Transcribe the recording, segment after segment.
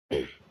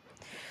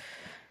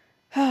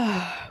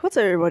What's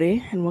up,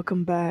 everybody, and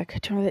welcome back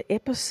to another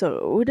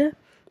episode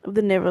of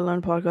the Never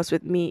Alone podcast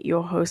with me,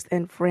 your host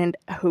and friend,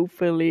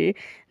 hopefully,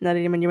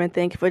 Nadine Manuman.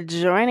 Thank you for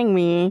joining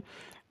me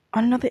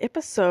on another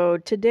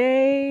episode.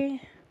 Today's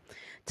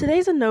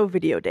a no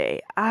video day.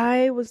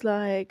 I was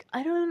like,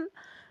 I don't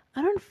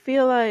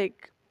feel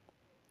like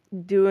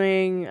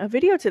doing a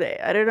video today.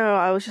 I don't know.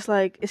 I was just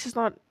like, it's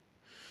not,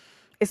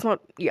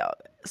 yeah.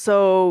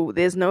 So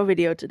there's no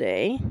video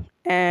today,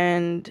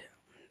 and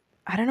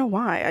I don't know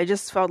why. I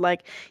just felt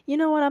like, you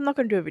know what, I'm not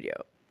going to do a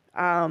video.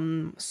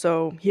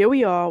 So here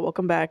we are.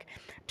 Welcome back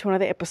to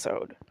another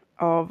episode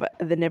of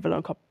the Never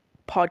Alone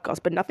podcast.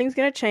 But nothing's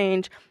going to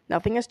change.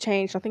 Nothing has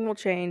changed. Nothing will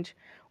change.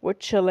 We're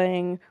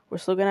chilling. We're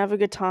still going to have a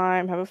good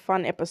time, have a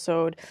fun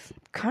episode.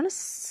 Kind of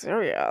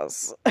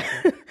serious.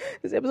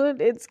 This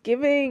episode, it's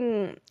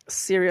giving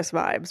serious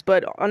vibes.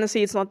 But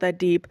honestly, it's not that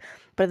deep.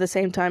 But at the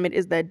same time, it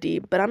is that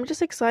deep. But I'm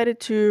just excited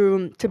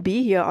to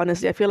be here,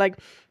 honestly. I feel like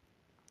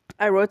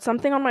I wrote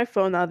something on my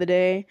phone the other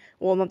day.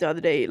 Well, not the other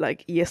day,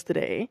 like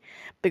yesterday,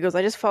 because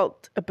I just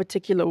felt a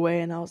particular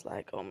way and I was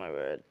like, oh my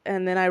word.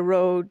 And then I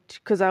wrote,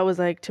 because I was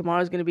like,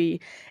 tomorrow's going to be,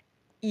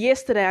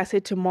 yesterday I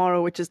said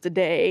tomorrow, which is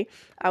today.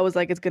 I was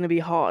like, it's going to be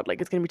hard. Like,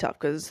 it's going to be tough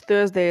because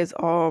Thursdays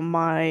are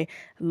my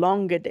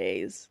longer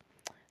days.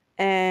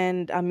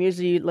 And I'm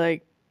usually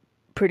like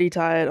pretty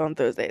tired on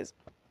Thursdays.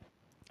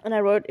 And I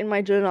wrote in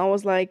my journal, I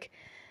was like,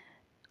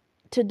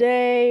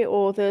 today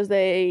or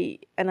Thursday,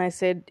 and I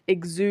said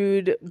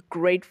exude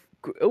like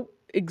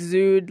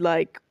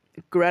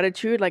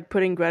gratitude, like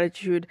putting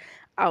gratitude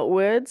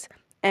outwards,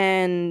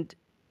 and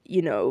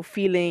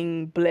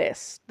feeling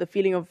blessed, the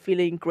feeling of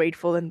feeling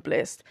grateful and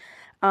blessed.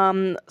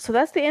 So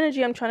that's the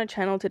energy I'm trying to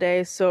channel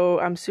today.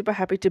 So I'm super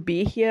happy to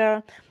be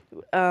here,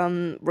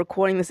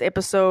 recording this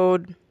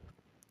episode.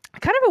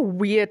 Kind of a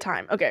weird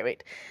time. Okay,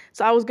 wait.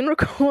 So I was going to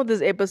record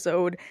this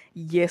episode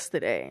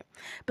yesterday.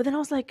 But then I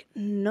was like,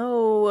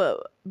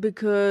 no,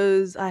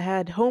 because I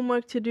had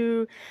homework to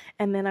do.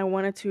 And then I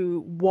wanted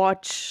to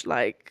watch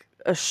like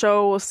a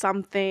show or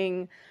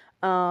something.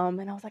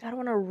 And I was like, I don't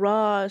want to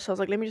rush. I was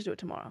like, let me just do it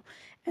tomorrow.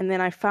 And then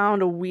I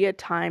found a weird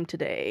time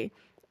today.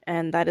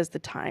 And that is the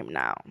time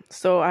now.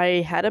 So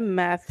I had a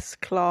maths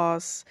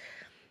class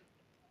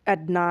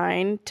at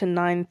 9 to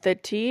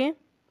 9:30.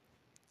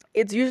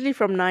 It's usually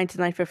from 9 to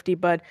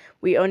 9:50, but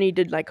we only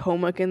did like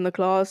homework in the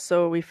class,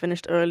 so we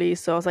finished early.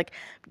 So I was like,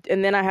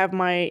 and then I have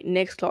my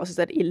next class is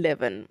at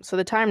 11. So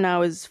the time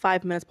now is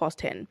 5 minutes past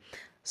 10.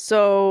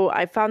 So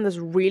I found this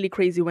really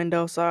crazy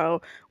window.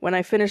 So when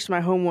I finished my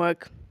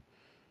homework,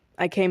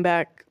 I came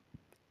back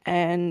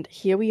and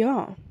here we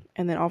are.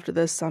 And then after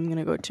this, I'm going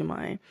to go to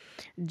my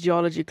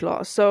geology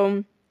class.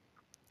 So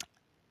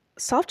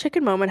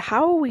self-check-in moment.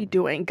 How are we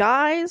doing?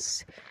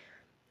 Guys,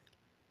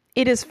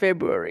 it is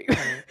February.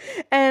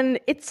 And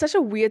it's such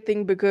a weird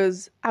thing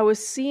because I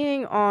was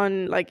seeing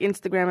on like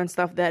Instagram and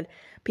stuff that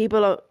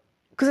people are,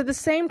 because at the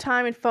same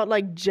time it felt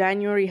like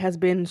January has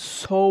been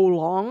so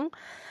long,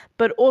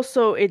 but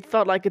also it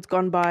felt like it's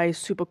gone by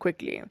super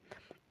quickly.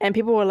 And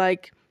people were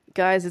like,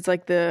 guys, it's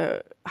like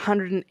the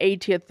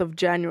 180th of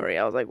January.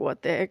 I was like,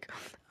 what the heck?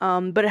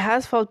 But it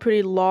has felt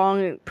pretty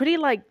long, pretty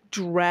like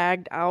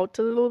dragged out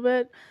a little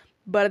bit.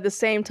 But at the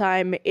same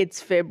time,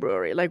 it's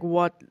February. Like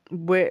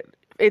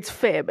it's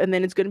Feb, and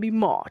then it's going to be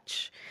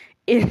March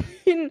in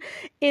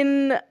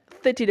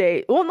 30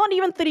 days. Well, not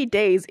even 30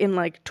 days, in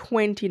like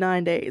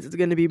 29 days, it's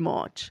going to be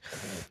March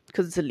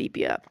because it's a leap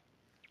year.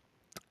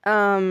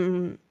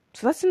 So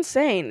that's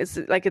insane.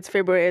 It's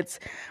February. It's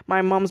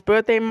my mom's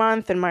birthday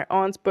month and my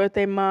aunt's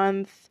birthday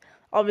month.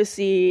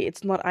 Obviously,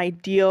 it's not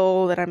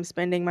ideal that I'm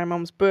spending my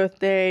mom's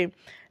birthday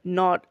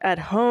not at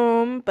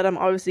home, but I'm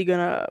obviously going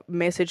to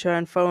message her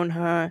and phone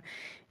her,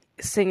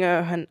 sing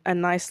her a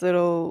nice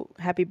little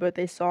happy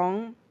birthday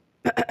song.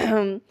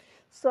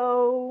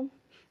 So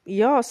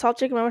yeah,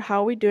 self-check moment.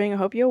 How are we doing? I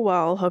hope you're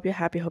well, hope you're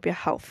happy, hope you're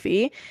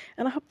healthy,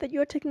 and I hope that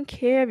you're taking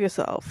care of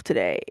yourself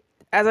today.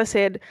 As I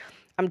said,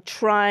 I'm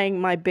trying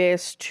my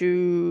best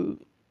to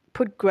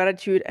put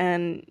gratitude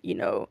and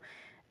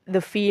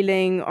the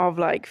feeling of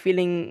like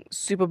feeling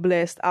super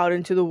blessed out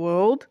into the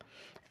world,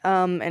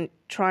 and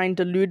try and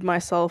delude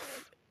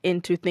myself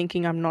into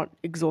thinking I'm not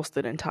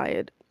exhausted and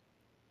tired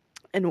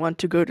and want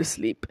to go to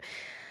sleep.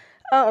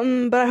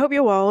 But I hope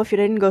you're well. If you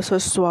didn't go so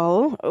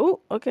swell. Oh,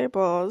 okay,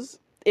 pause.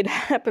 It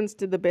happens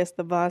to the best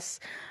of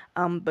us.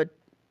 But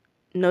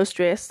no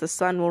stress. The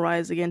sun will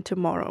rise again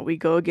tomorrow. We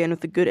go again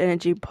with a good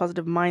energy,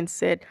 positive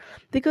mindset,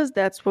 because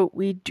that's what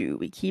we do.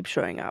 We keep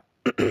showing up.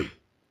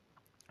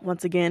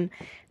 Once again,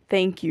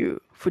 thank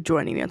you for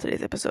joining me on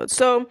today's episode.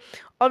 So,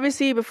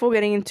 obviously, before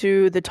getting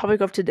into the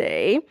topic of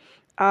today,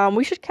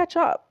 we should catch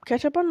up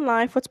on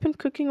life. What's been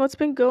cooking? What's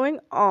been going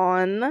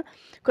on?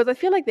 Because I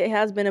feel like there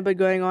has been a bit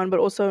going on, but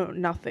also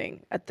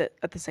nothing at the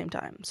same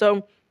time.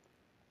 So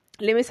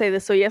let me say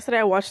this. So yesterday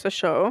I watched the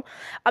show.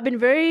 I've been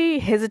very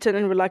hesitant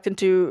and reluctant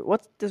to,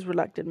 what does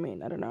reluctant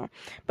mean? I don't know.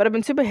 But I've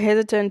been super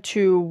hesitant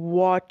to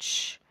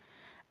watch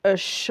a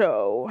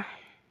show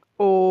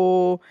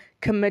or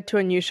commit to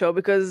a new show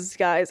because,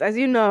 guys, as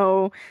you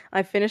know,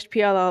 I finished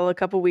PLL a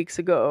couple weeks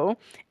ago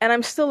and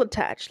I'm still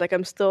attached. Like,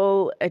 I'm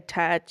still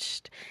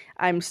attached.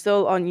 I'm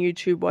still on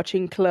YouTube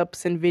watching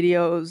clips and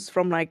videos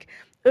from like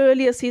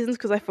earlier seasons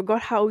because I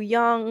forgot how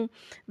young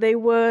they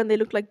were and they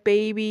looked like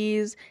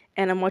babies.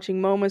 And I'm watching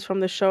moments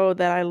from the show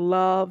that I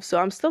love. So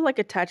I'm still like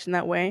attached in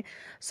that way.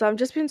 So I've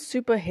just been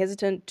super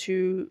hesitant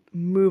to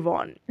move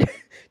on,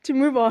 to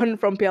move on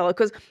from PLL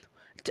because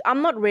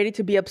I'm not ready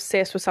to be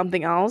obsessed with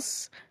something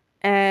else.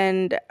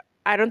 And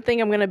I don't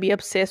think I'm going to be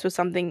obsessed with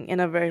something in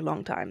a very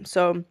long time.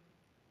 So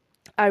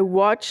I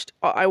watched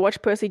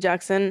Percy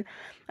Jackson,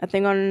 I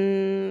think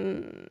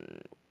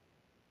on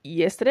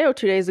yesterday or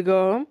 2 days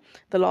ago,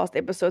 the last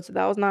episode. So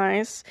that was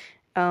nice.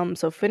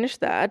 So finished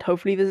that.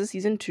 Hopefully this is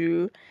season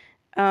 2.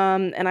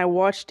 And I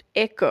watched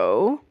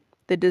Echo,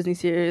 the Disney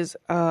series,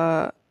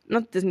 not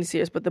Disney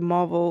series, but the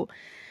Marvel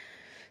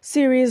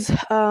series,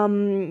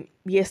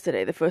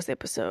 yesterday, the first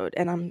episode.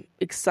 And I'm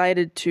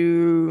excited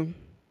to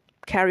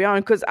carry on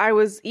because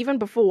even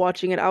before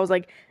watching it, I was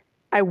like,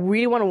 I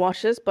really want to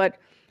watch this, but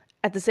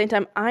at the same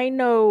time, I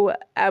know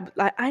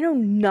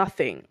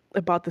nothing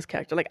about this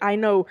character. Like, I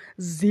know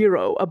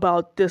zero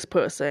about this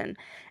person.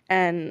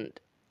 And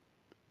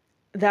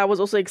that was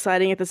also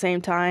exciting at the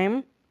same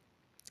time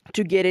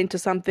to get into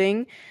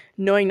something,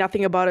 knowing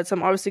nothing about it. So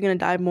I'm obviously going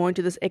to dive more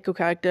into this Echo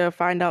character,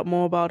 find out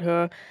more about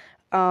her.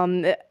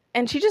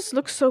 And she just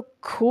looks so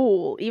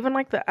cool. Even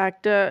like the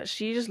actor,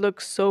 she just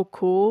looks so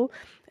cool.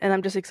 And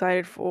I'm just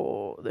excited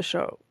for the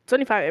show. It's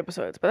only 5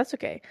 episodes, but that's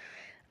okay.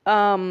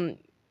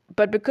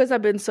 But because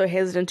I've been so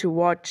hesitant to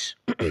watch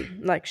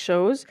like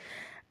shows,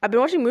 I've been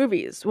watching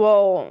movies.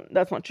 Well,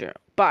 that's not true,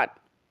 but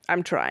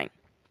I'm trying.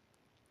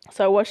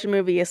 So I watched a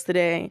movie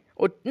yesterday.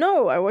 I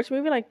watched a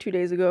movie like 2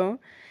 days ago.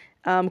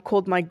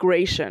 Called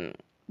Migration,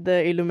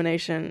 the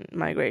Illumination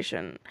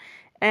Migration.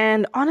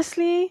 And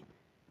honestly,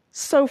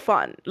 so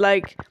fun.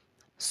 Like,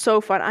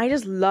 so fun. I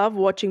just love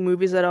watching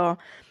movies that are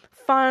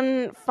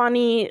fun,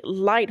 funny,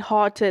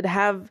 lighthearted,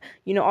 have,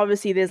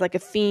 obviously there's like a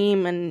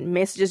theme and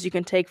messages you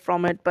can take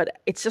from it, but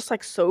it's just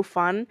like so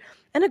fun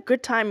and a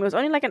good time. It was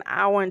only like an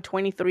hour and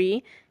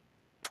 23.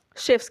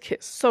 Chef's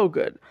kiss. So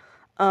good.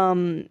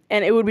 And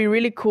it would be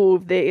really cool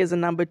if there is a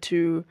number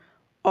 2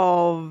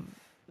 of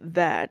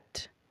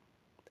that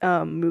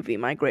movie,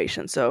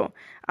 Migration. So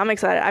I'm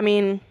excited. I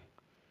mean,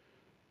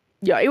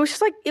 yeah, it was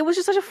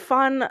just such a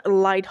fun,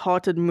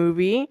 lighthearted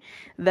movie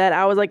that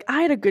I was like,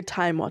 I had a good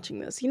time watching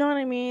this. You know what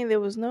I mean? There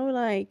was no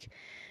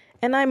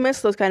and I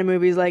miss those kind of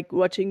movies, like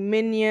watching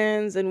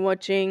Minions and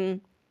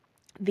watching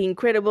The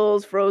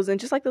Incredibles, Frozen,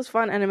 just like those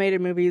fun animated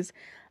movies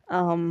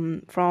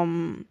from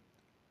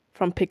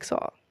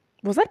Pixar.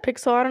 Was that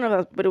Pixar? I don't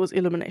know, but it was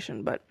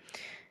Illumination. But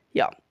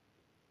yeah,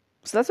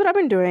 so that's what I've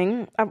been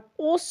doing. I've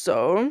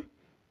also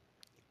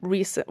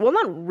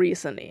not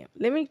recently.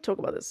 Let me talk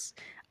about this.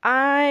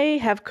 I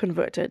have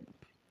converted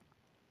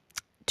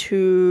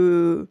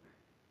to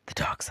the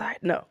dark side.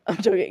 No, I'm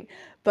joking.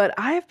 But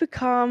I have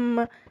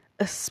become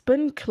a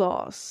spin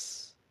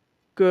class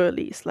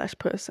girly /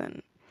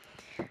 person.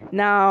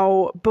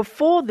 Now,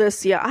 before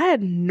this year, I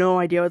had no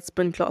idea what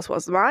spin class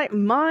was.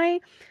 My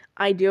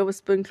idea of a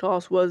spin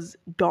class was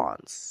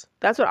dance.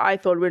 That's what I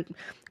thought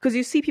because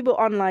you see people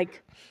on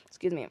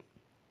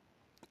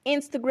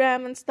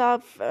Instagram and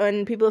stuff,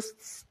 and people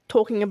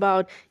talking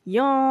about,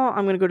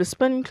 I'm gonna go to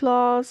spin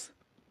class,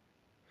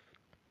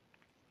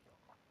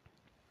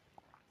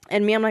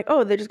 and me, I'm like,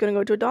 oh, they're just gonna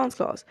go to a dance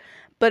class,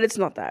 but it's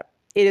not that.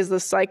 It is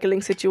the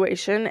cycling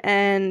situation,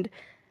 and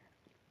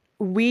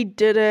we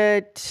did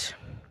it.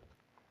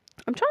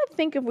 I'm trying to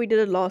think if we did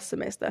it last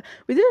semester.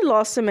 We did it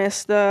last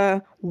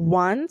semester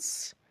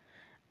once.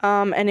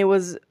 And it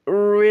was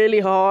really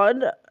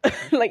hard.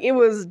 Like, it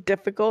was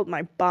difficult.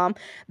 My bum.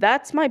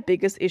 That's my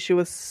biggest issue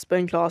with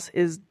spin class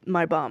is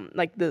my bum.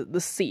 Like,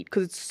 the seat.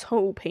 Because it's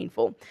so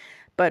painful.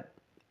 But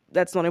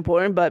that's not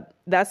important. But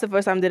that's the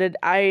first time I did it.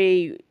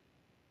 I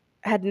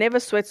had never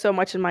sweat so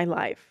much in my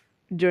life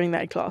during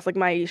that class. Like,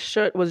 my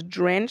shirt was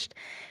drenched.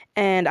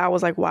 And I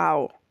was like,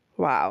 wow.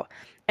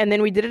 And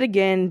then we did it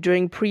again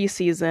during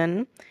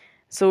preseason.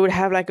 So we'd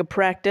have like a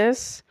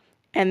practice.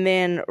 And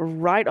then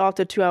right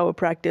after 2-hour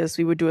practice,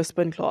 we would do a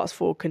spin class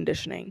for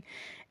conditioning.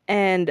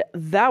 And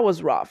that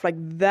was rough. Like,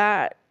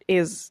 that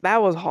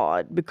was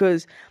hard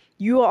because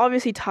you are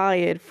obviously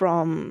tired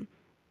from,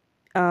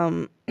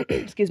 from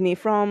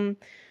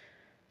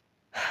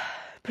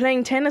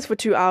playing tennis for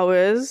 2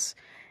 hours.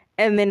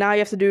 And then now you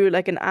have to do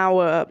like an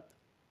hour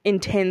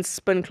intense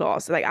spin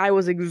class. Like, I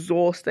was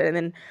exhausted. And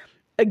then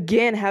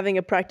again, having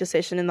a practice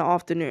session in the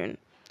afternoon.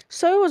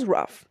 So it was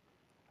rough.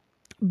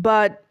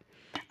 But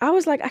I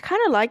was like, I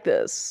kind of like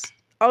this.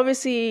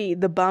 Obviously,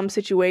 the bum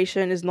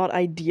situation is not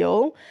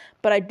ideal,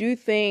 but I do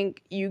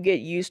think you get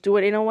used to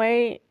it in a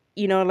way.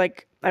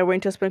 Like, I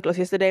went to a spin class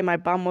yesterday. My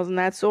bum wasn't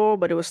that sore,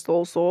 but it was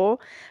still sore.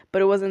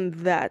 But it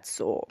wasn't that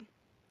sore.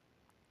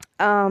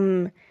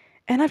 And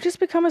I've just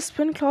become a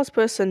spin class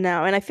person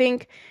now. And I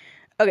think,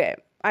 okay,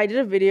 I did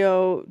a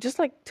video just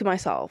like to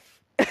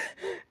myself,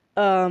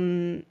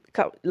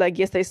 like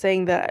yesterday,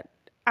 saying that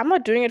I'm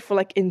not doing it for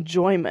like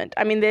enjoyment.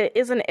 I mean, there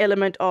is an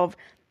element of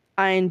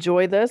I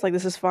enjoy this, like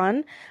this is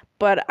fun,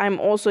 but I'm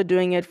also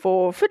doing it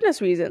for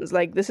fitness reasons.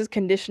 Like this is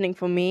conditioning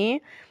for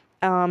me.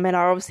 And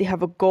I obviously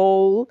have a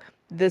goal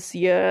this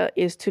year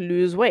is to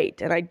lose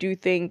weight. And I do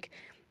think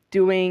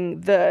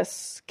doing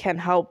this can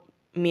help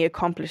me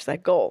accomplish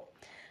that goal.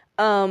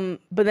 But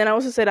then I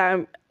also said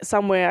I'm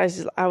somewhere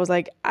I was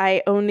like,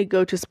 I only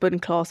go to spin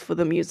class for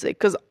the music.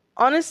 Because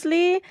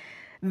honestly,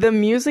 the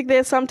music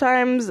there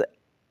sometimes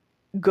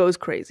goes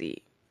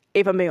crazy.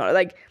 If I'm being honest,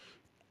 like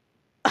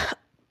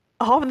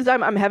half of the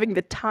time I'm having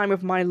the time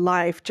of my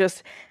life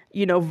just,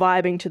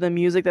 vibing to the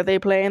music that they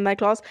play in that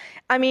class.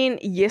 I mean,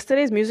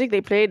 yesterday's music, they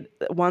played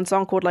one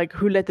song called like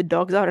Who Let the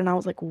Dogs Out, and I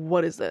was like,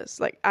 what is this?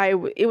 Like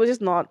it was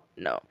just not,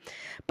 no.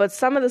 But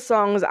some of the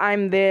songs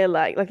I'm there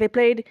like they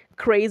played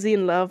Crazy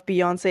in Love,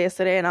 Beyonce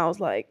yesterday, and I was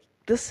like,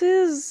 this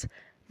is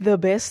the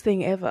best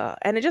thing ever.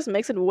 And it just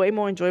makes it way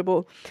more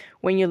enjoyable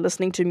when you're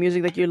listening to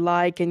music that you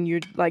like and you're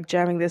like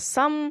jamming. There's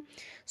some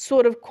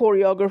sort of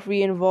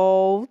choreography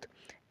involved,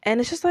 and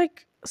it's just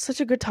like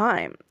such a good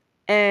time.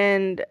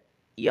 And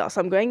yeah,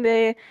 so I'm going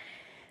there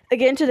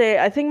again today.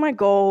 I think my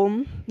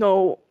goal,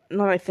 no,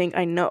 not I think,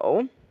 I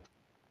know.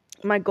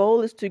 My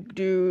goal is to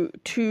do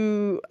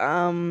 2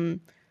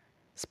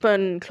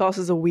 spin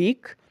classes a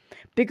week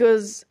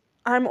because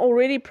I'm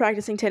already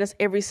practicing tennis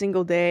every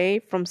single day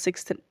from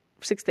 6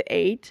 to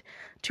 8,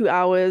 2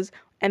 hours.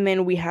 And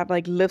then we have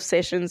like lift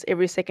sessions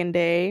every second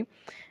day.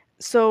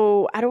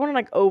 So I don't want to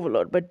like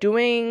overload, but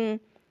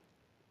doing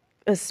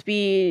a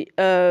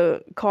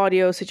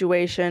cardio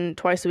situation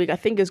twice a week, I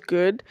think is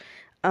good.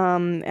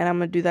 And I'm going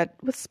to do that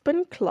with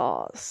spin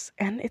class,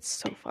 and it's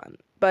so fun.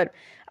 But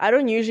I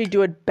don't usually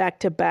do it back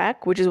to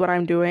back, which is what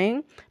I'm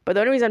doing. But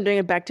the only reason I'm doing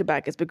it back to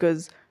back is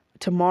because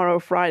tomorrow,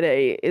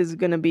 Friday, is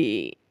going to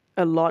be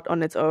a lot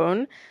on its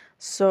own.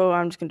 So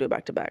I'm just going to do it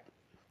back to back.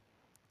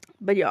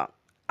 But yeah,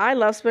 I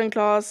love spin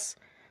class.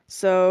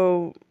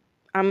 So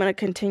I'm going to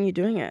continue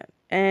doing it,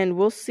 and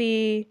we'll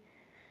see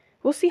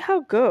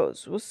how it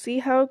goes. We'll see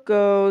how it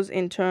goes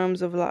in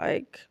terms of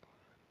like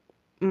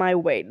my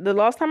weight. The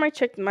last time I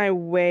checked my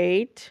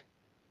weight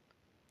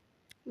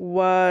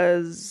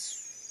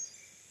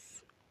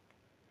was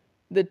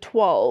the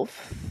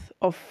 12th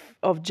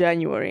of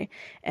January,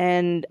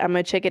 and I'm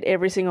going to check it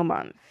every single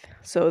month.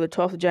 So the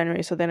 12th of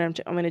January, so then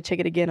I'm going to check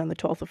it again on the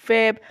 12th of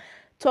Feb,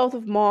 12th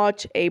of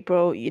March,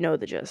 April, you know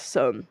the gist.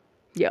 So,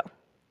 yeah.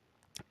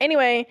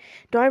 Anyway,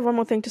 do I have one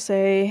more thing to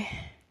say?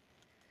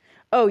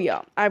 Oh,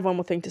 yeah, I have one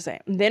more thing to say.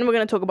 Then we're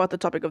going to talk about the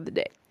topic of the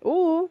day.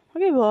 Ooh,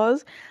 okay,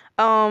 pause.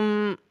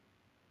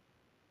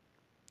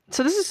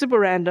 So this is super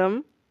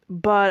random,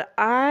 but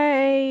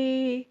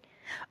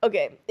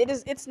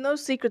it's no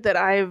secret that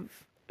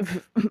I've,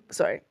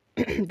 sorry,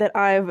 that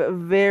I've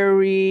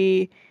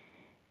very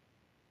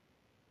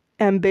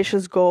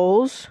ambitious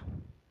goals.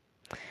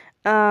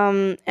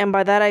 And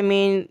by that I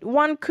mean,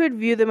 one could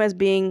view them as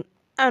being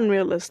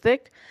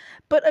unrealistic,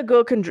 but a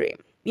girl can dream.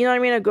 You know what I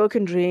mean? A girl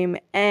can dream.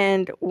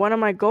 And one of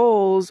my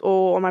goals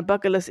or on my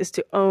bucket list is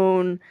to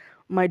own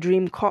my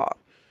dream car.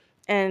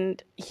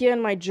 And here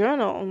in my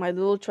journal, my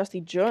little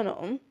trusty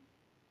journal,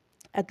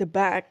 at the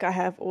back, I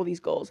have all these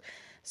goals.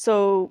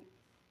 So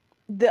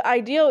the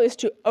ideal is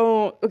to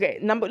own,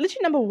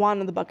 number one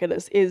on the bucket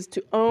list is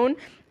to own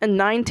a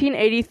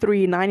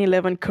 1983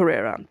 911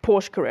 Carrera,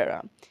 Porsche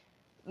Carrera.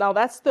 Now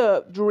that's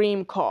the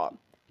dream car.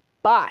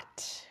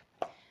 But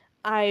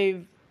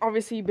I've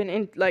obviously been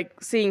in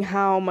like seeing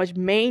how much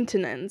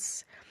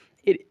maintenance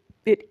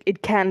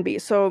it can be.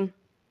 So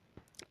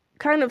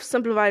kind of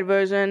simplified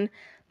version,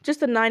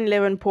 just a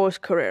 911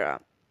 Porsche Carrera.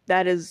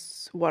 That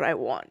is what I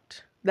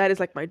want. That is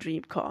like my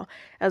dream car,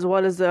 as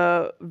well as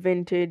a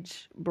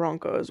vintage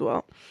Bronco as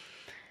well.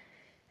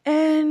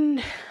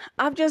 And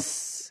I've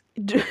just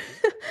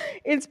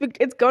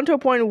it's gone to a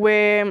point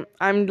where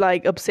I'm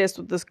like obsessed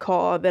with this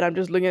car that I'm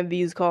just looking at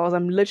these cars.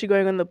 I'm literally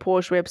going on the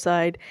Porsche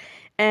website,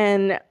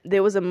 and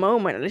there was a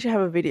moment. I literally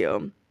have a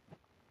video.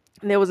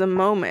 There was a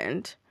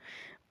moment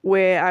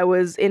where I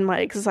was in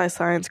my exercise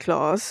science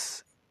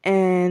class,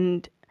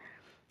 and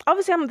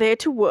obviously I'm there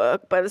to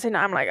work, but at the same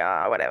time I'm like,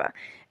 whatever.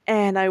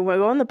 And I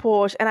go on the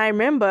Porsche, and I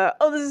remember,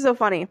 this is so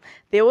funny.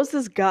 There was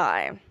this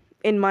guy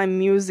in my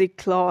music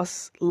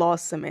class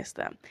last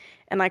semester,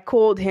 and I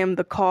called him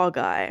the car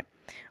guy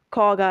 /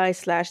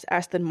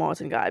 Aston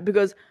Martin guy,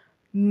 because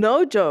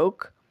no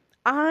joke,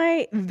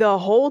 the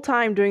whole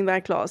time during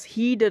that class,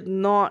 he did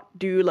not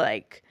do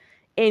like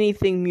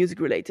anything music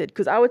related,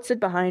 because I would sit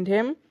behind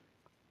him,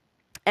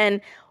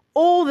 and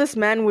all this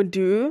man would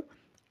do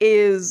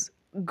is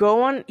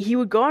he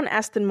would go on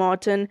Aston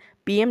Martin,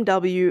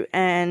 BMW,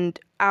 and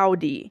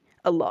Audi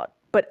a lot.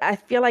 But I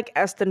feel like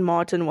Aston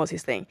Martin was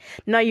his thing.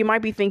 Now, you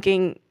might be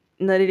thinking,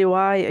 Nadine,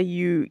 why are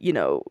you,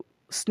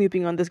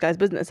 snooping on this guy's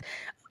business?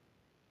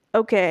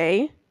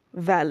 Okay,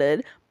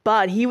 valid.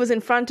 But he was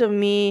in front of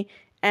me,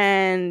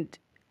 and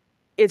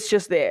it's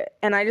just there.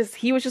 And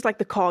he was just like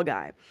the car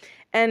guy.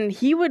 And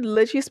he would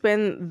literally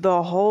spend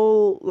the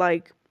whole,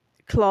 like,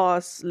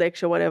 class,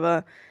 lecture,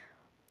 whatever,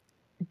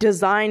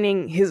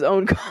 designing his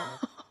own car.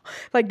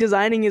 like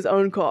designing his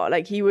own car.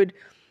 Like he would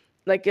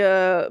like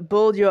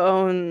build your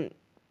own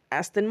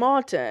Aston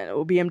Martin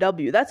or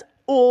BMW. That's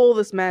all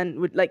this man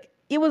would like.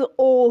 It was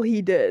all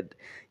he did,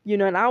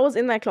 and I was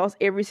in that class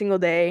every single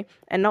day,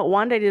 and not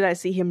one day did I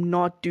see him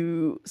not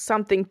do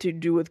something to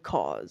do with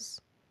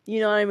cars. You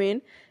know what I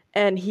mean?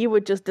 And he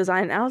would just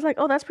design. I was like,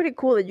 oh, that's pretty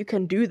cool that you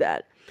can do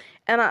that.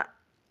 And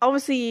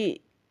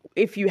obviously,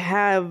 if you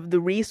have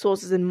the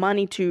resources and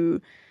money to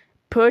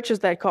purchase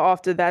that car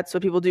after, that's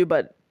what people do.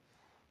 But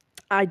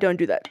I don't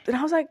do that. And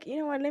I was like, you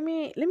know what? Let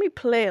me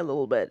play a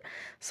little bit.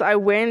 So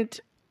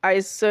I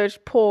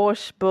searched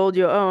Porsche, build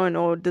your own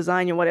or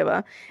design your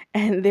whatever,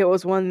 and there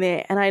was one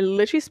there. And I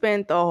literally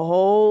spent the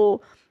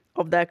whole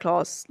of that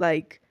class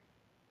like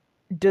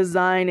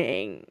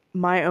designing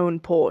my own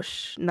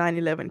Porsche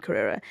 911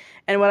 Carrera.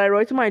 And what I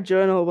wrote in my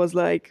journal was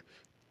like,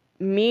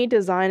 me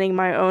designing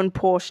my own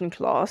Porsche in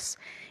class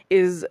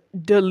is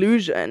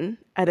delusion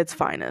at its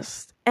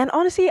finest. And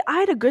honestly, I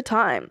had a good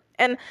time.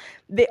 And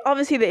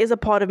obviously there is a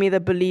part of me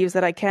that believes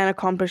that I can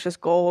accomplish this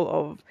goal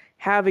of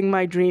having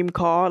my dream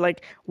car.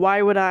 Like,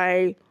 why would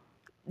I,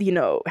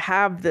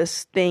 have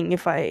this thing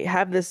if I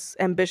have this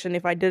ambition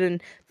if I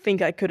didn't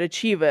think I could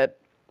achieve it?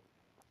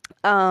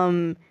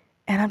 And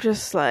I'm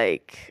just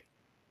like,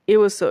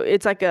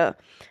 it's like a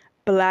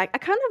black. I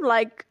kind of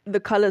like the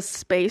color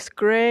space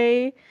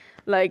gray.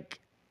 Like,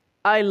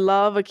 I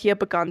love a Kia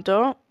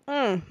Picanto.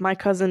 My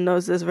cousin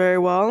knows this very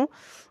well.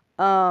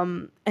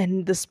 And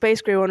the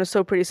space gray one is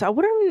so pretty. So I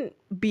wouldn't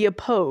be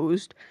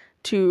opposed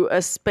to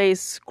a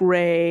space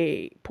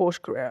gray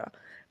Porsche Carrera.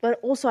 But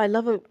also I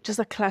love just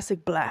a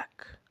classic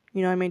black.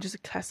 You know what I mean? Just a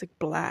classic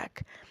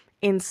black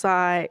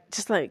inside.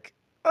 Just like,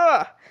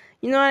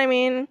 you know what I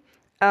mean?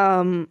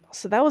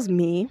 So that was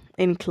me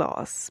in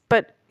class.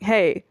 But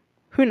hey,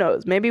 who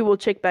knows? Maybe we'll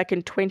check back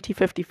in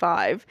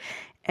 2055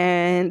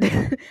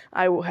 and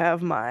I will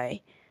have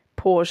my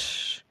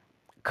Porsche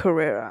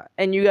Carrera.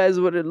 And you guys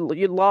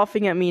you're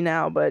laughing at me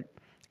now, but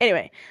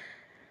anyway,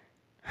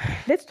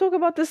 let's talk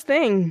about this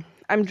thing.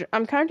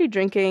 I'm currently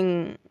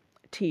drinking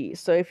tea,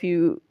 so if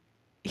you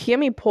hear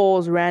me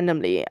pause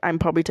randomly, I'm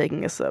probably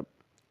taking a sip.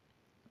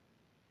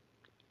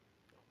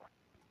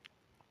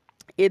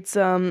 It's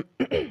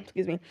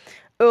excuse me,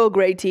 Earl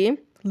Grey tea.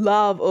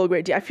 Love Earl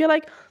Grey tea. I feel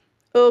like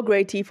Earl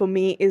Grey tea for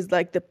me is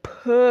like the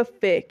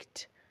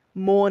perfect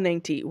morning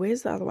tea.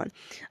 Where's the other one?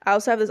 I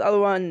also have this other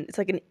one. It's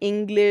like an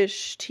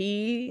English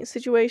tea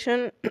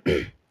situation.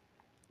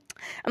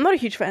 I'm not a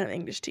huge fan of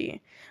English tea.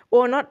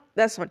 Or not,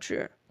 that's not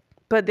true.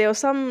 But there was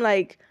some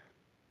like,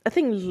 I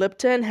think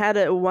Lipton had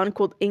one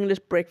called English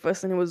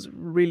Breakfast and it was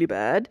really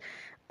bad.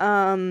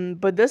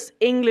 But this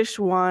English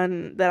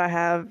one that I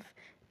have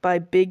by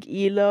Big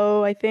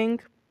Elo, I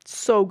think,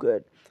 so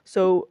good.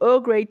 So Earl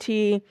Grey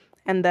tea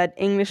and that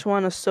English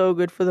one are so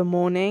good for the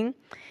morning.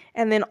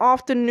 And then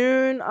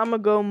afternoon, I'm going to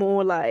go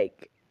more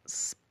like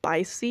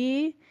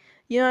spicy.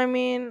 You know what I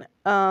mean?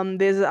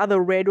 There's the other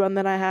red one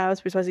that I have,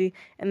 spicy.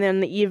 And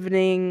then the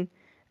evening,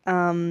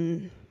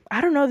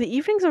 I don't know. The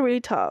evenings are really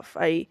tough.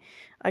 I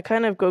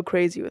kind of go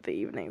crazy with the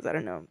evenings. I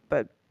don't know.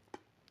 But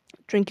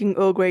drinking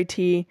Earl Grey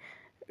tea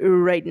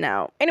right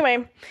now.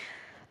 Anyway,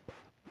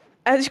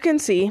 as you can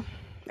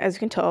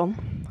tell,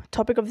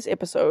 topic of this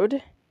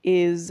episode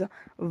is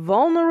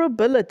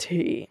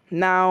vulnerability.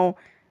 Now,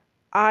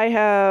 I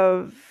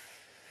have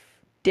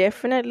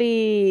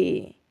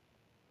definitely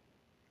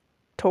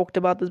talked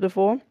about this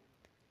before,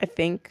 I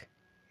think.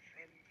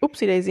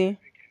 Oopsie daisy.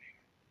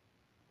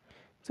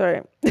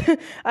 Sorry.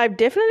 I've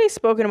definitely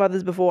spoken about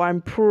this before,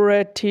 I'm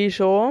pretty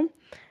sure.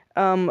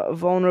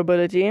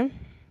 Vulnerability.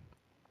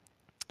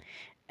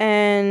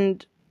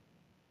 And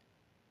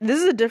this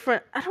is a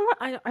different, I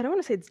don't want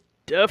to say it's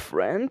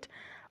different,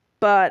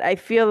 but I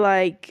feel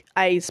like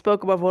I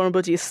spoke about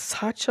vulnerability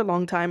such a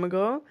long time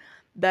ago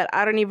that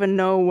I don't even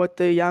know what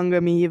the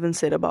younger me even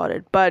said about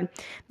it. But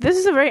this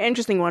is a very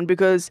interesting one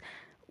because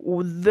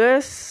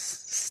this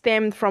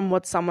stemmed from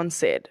what someone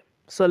said.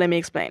 So let me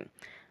explain.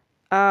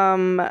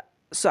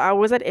 So I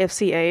was at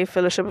FCA,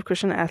 Fellowship of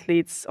Christian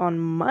Athletes, on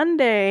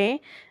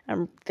Monday,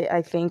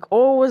 I think,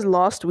 or it was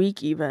last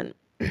week even.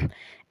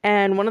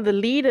 And one of the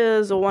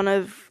leaders or one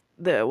of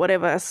the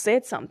whatever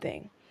said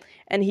something.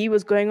 And he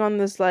was going on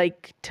this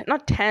like,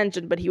 not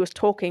tangent, but he was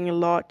talking a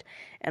lot.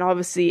 And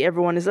obviously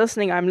everyone is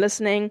listening, I'm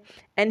listening.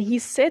 And he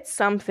said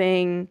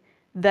something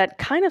that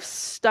kind of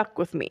stuck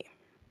with me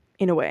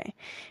in a way.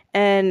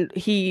 And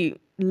he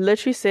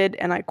literally said,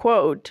 and I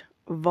quote,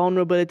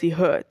 vulnerability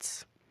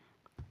hurts.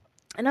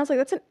 And I was like,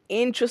 that's an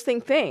interesting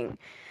thing,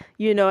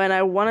 and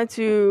I wanted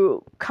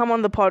to come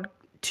on the pod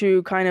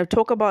to kind of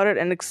talk about it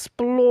and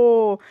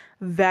explore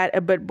that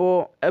a bit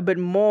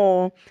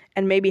more,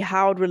 and maybe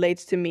how it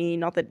relates to me.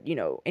 Not that,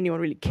 anyone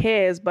really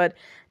cares, but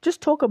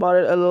just talk about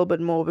it a little bit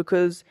more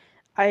because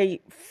I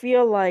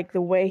feel like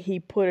the way he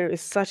put it is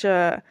such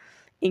a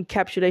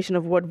encapsulation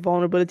of what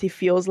vulnerability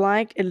feels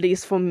like, at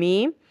least for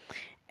me.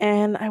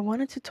 And I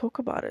wanted to talk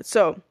about it.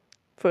 So,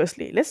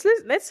 firstly, let's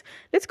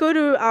go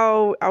to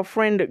our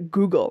friend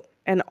Google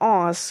and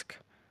ask,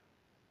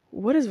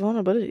 what is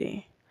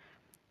vulnerability?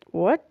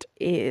 What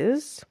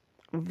is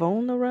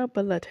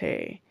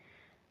Vulnerability.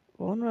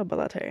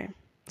 Vulnerability.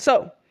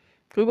 So,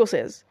 Google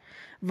says,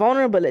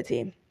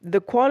 vulnerability,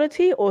 the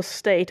quality or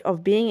state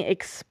of being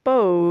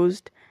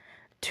exposed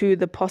to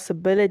the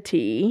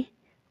possibility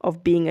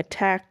of being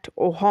attacked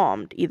or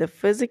harmed, either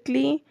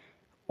physically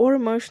or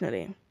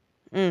emotionally.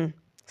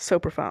 So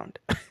profound.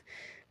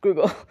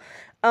 Google.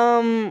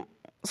 So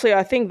yeah,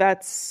 I think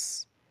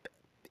it's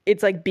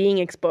like being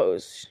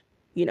exposed,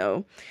 you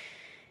know.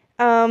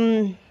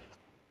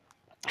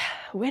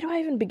 Where do I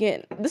even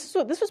begin? This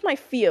was my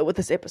fear with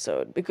this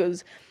episode,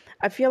 because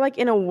I feel like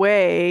in a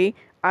way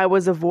I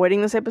was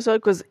avoiding this episode,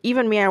 because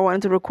even me, I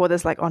wanted to record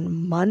this like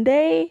on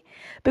Monday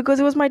because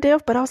it was my day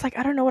off, but I was like,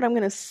 I don't know what I'm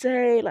gonna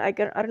say. Like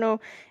I don't know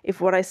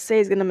if what I say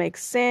is gonna make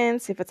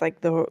sense, if it's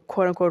like the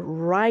quote unquote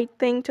right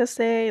thing to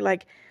say.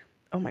 Like,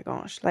 oh my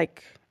gosh,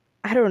 like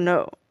I don't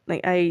know.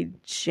 Like I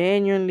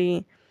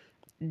genuinely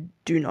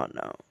do not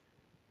know,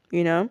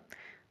 you know?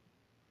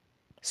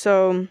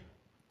 So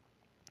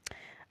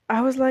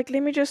I was like,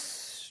 let me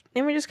just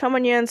come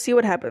on here and see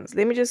what happens.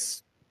 Let me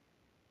just,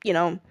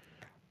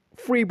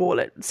 free ball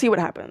it, see what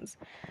happens.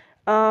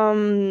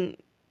 So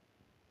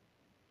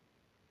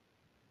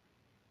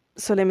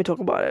let me talk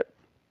about it.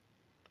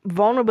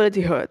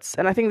 Vulnerability hurts,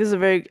 and I think this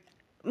is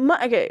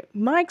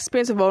my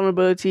experience of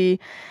vulnerability,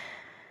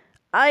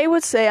 I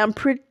would say I'm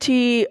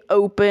pretty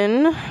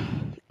open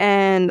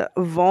and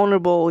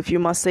vulnerable, if you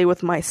must say,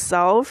 with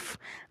myself.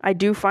 I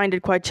do find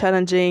it quite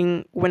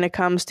challenging when it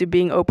comes to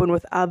being open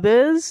with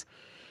others.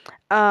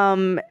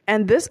 And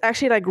this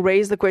actually like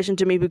raised the question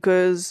to me,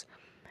 because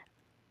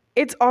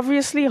it's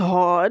obviously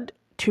hard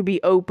to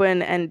be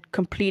open and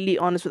completely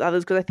honest with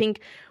others, because I think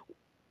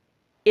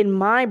in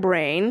my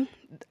brain,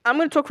 I'm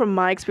going to talk from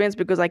my experience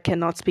because I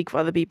cannot speak for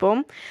other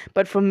people,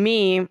 but for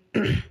me,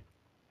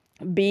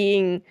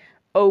 being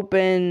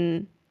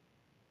open,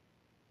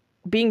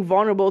 being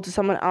vulnerable to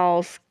someone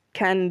else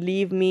can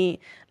leave me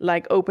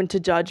like open to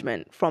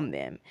judgment from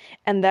them.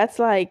 And that's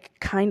like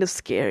kind of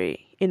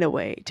scary in a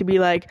way, to be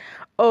like,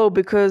 oh,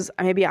 because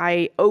maybe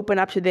I open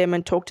up to them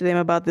and talk to them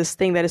about this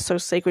thing that is so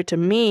sacred to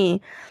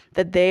me,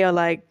 that they are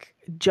like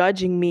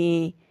judging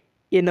me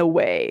in a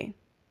way.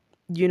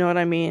 You know what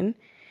I mean?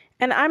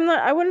 And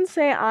I wouldn't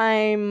say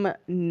I'm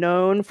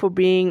known for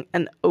being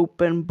an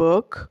open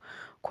book,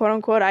 quote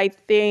unquote. I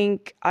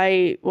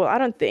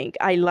don't think.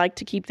 I like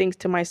to keep things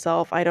to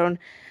myself.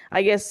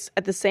 I guess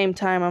at the same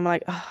time, I'm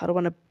like, I don't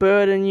want to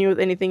burden you with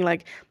anything.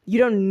 Like, you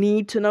don't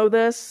need to know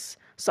this.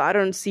 So I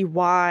don't see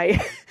why,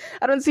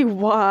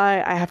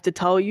 I have to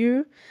tell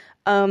you,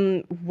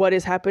 what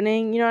is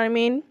happening. You know what I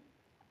mean?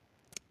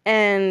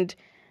 And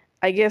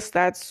I guess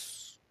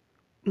that's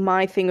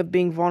my thing of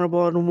being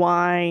vulnerable, and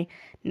why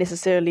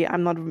necessarily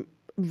I'm not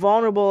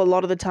vulnerable a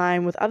lot of the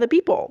time with other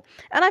people.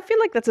 And I feel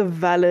like that's a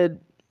valid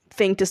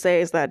thing to say,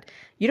 is that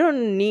you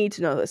don't need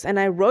to know this. And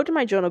I wrote in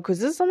my journal, because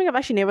this is something I've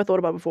actually never thought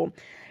about before,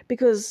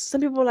 because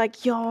some people are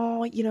like,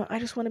 yo, I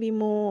just want to be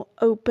more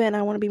open,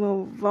 I want to be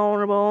more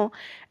vulnerable,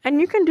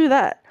 and you can do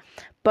that.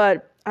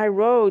 But I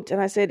wrote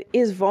and I said,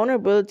 is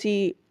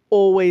vulnerability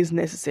always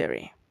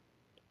necessary?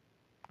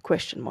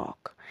 Question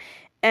mark.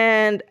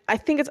 And I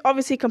think it's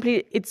obviously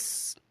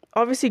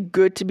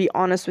good to be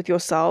honest with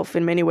yourself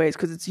in many ways,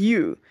 because it's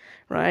you,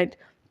 right?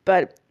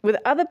 But with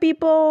other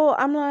people,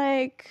 I'm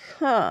like,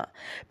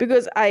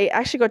 because I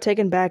actually got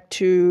taken back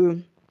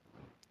to,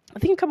 I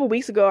think a couple of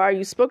weeks ago,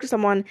 I spoke to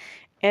someone,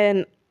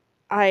 and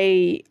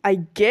I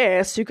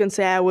guess you can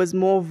say I was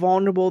more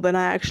vulnerable than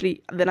I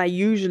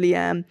usually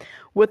am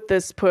with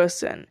this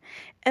person.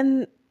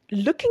 And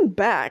looking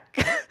back,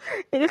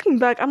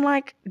 I'm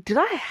like, did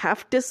I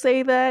have to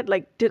say that?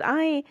 Like,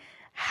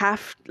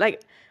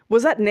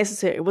 was that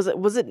necessary?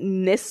 Was it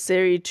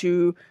necessary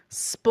to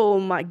spill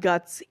my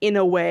guts in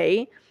a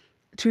way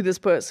to this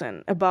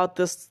person about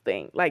this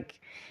thing? Like,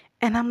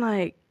 and I'm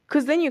like,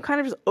 because then you're kind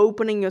of just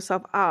opening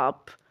yourself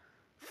up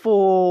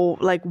for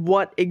like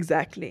what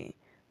exactly,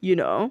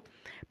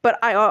 But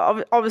I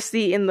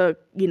obviously, in the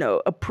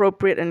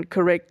appropriate and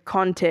correct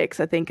context,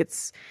 I think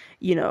it's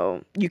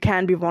you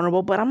can be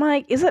vulnerable. But I'm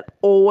like, is it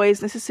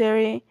always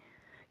necessary?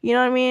 You know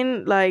what I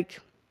mean? Like,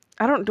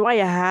 do I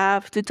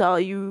have to tell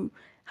you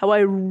how I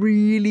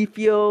really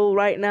feel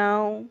right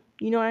now?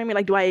 You know what I mean?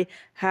 Like, do I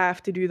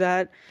have to do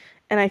that?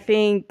 And I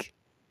think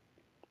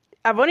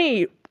I've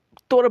only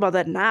thought about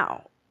that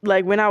now.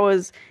 Like, when I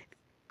was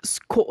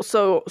sorry,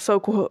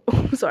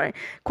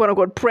 quote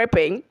unquote,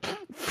 prepping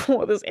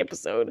for this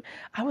episode,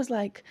 I was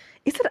like,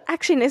 is it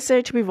actually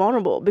necessary to be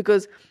vulnerable?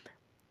 Because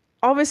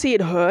obviously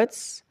it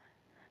hurts,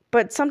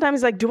 but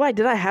sometimes like, did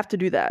I have to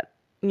do that?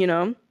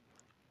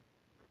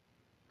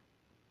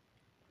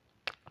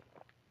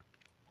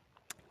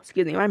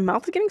 Excuse me, my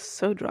mouth is getting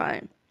so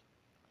dry.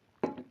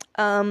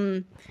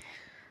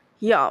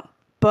 Yeah,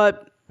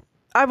 but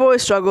I've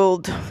always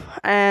struggled,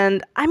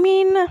 and I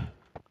mean,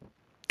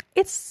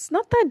 it's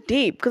not that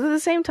deep, because at the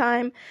same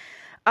time,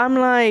 I'm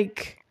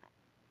like,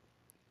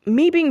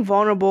 me being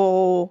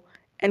vulnerable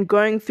and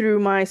going through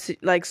my,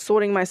 like, not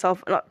sorting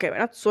myself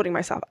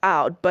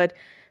out, but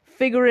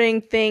figuring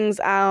things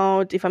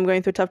out, if I'm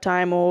going through a tough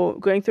time or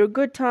going through a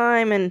good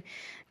time, and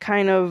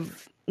kind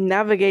of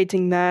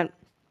navigating that,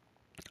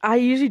 I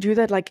usually do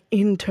that like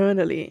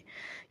internally,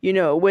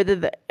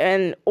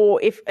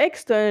 or if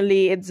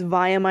externally, it's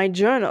via my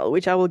journal,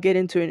 which I will get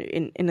into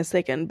in a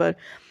second. But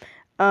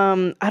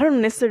I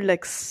don't necessarily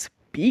like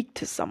speak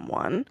to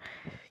someone,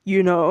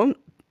 you know.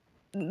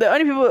 The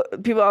only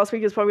people I'll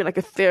speak to is probably like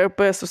a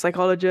therapist or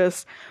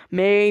psychologist,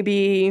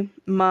 maybe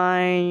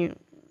my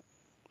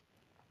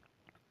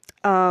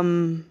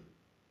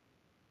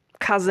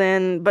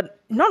cousin, but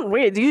not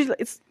really. It's usually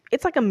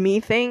it's like a me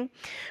thing,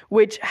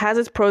 which has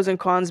its pros and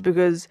cons,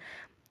 because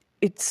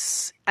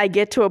I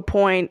get to a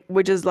point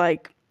which is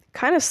like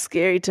kind of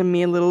scary to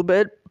me a little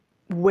bit,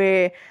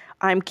 where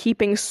I'm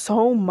keeping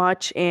so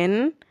much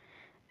in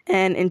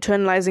and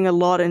internalizing a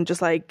lot, and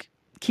just like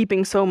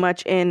keeping so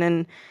much in,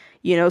 and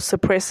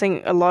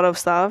suppressing a lot of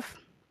stuff,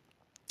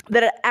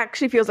 that it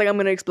actually feels like I'm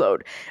going to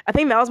explode. I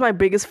think that was my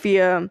biggest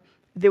fear.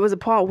 There was a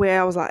part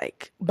where I was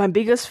like, my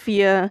biggest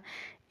fear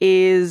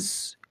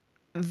is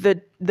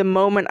the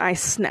moment I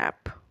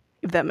snap,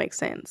 if that makes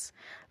sense.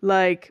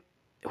 Like,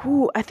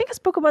 I think I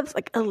spoke about this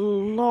like a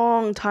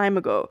long time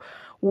ago,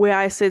 where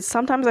I said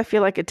sometimes I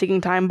feel like a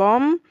ticking time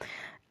bomb,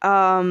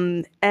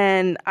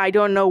 and I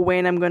don't know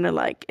when I'm gonna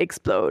like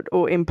explode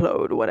or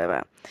implode or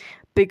whatever,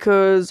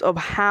 because of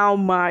how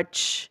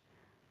much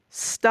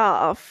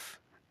stuff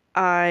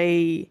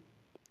I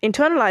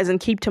internalize and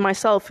keep to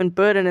myself and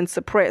burden and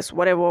suppress,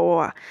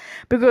 whatever.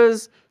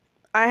 Because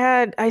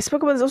I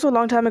spoke about this also a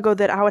long time ago,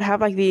 that I would have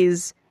like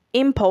these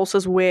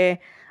impulses where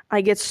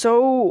I get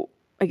so,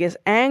 I guess,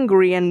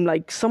 angry and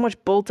like so much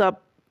built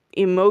up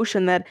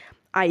emotion that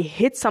I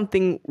hit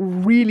something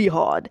really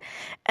hard.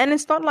 And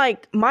it's not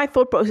like, my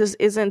thought process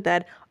isn't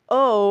that,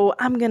 oh,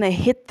 I'm gonna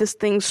hit this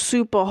thing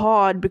super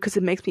hard because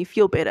it makes me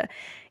feel better.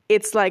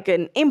 It's like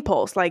an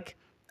impulse, like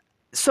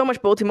so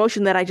much built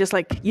emotion that I just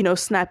like,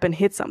 snap and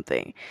hit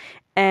something.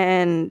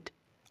 And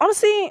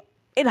honestly,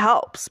 it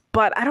helps,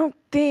 but I don't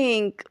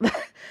think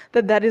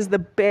that is the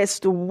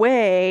best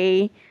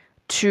way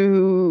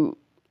to,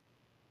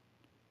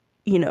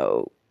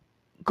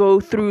 go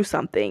through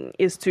something,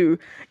 is to,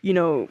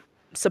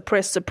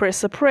 suppress,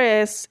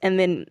 and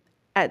then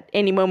at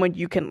any moment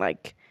you can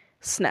like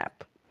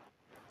snap.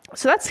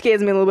 So that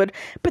scares me a little bit,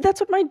 but that's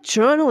what my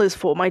journal is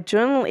for. My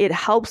journal, it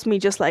helps me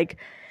just like,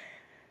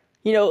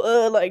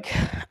 like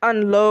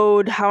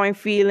unload how I'm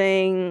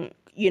feeling,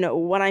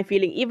 what I'm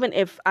feeling. Even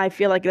if I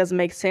feel like it doesn't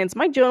make sense,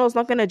 my journal is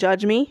not going to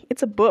judge me.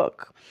 It's a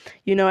book,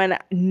 and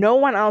no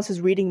one else is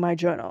reading my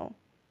journal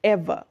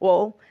ever.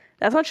 Well,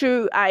 that's not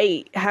true.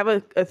 I have a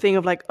thing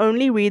of like,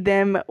 only read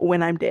them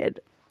when I'm dead.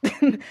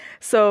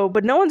 So,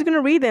 but no one's going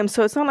to read them.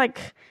 So it's not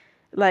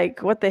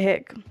like what the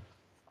heck?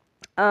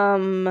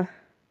 But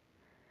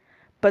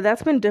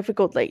that's been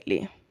difficult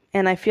lately.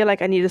 And I feel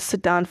like I need to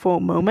sit down for a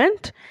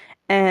moment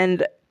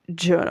and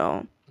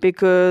journal,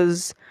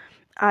 because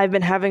I've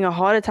been having a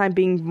harder time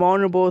being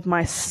vulnerable with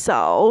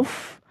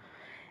myself,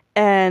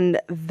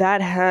 and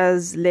that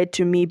has led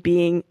to me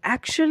being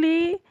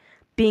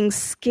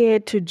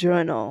scared to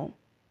journal.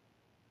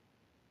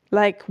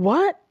 Like,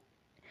 what?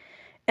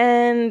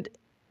 And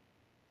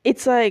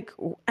it's like,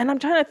 and I'm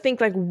trying to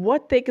think like,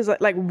 what the heck is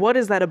like what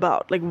is that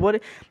about? Like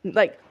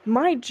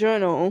my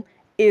journal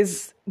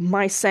is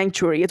my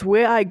sanctuary. It's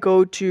where I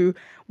go to,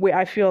 where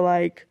I feel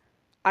like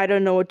I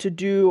don't know what to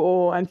do,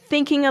 or I'm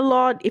thinking a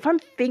lot. If I'm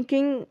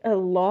thinking a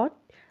lot,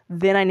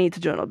 then I need to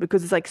journal,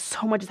 because it's like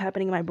so much is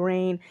happening in my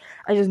brain.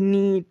 I just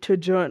need to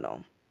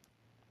journal.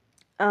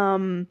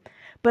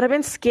 But I've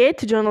been scared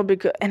to journal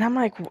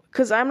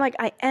because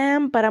I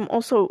am, but I'm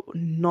also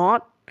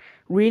not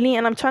really.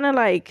 And I'm trying to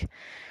like,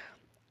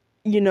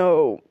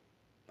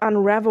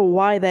 unravel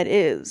why that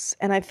is.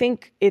 And I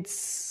think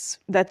it's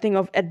that thing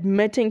of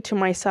admitting to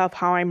myself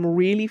how I'm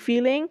really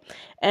feeling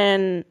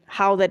and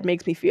how that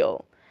makes me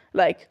feel.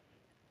 Like,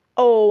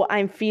 oh,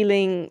 I'm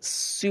feeling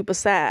super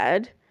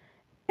sad,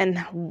 and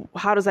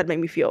how does that make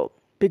me feel?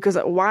 Because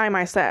why am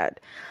I sad?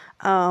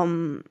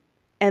 And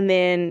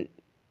then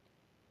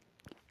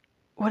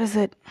what is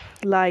it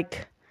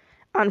like?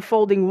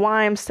 Unfolding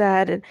why I'm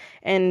sad,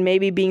 and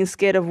maybe being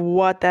scared of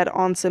what that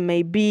answer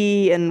may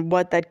be and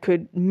what that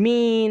could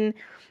mean.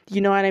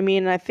 You know what I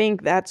mean? And I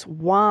think that's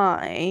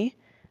why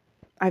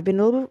I've been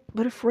a little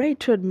bit afraid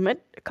to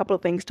admit a couple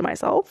of things to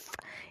myself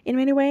in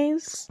many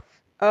ways.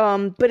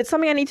 But it's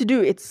something I need to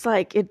do. It's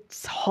like,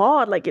 it's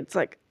hard. Like, it's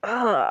like,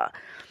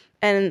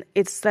 and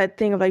it's that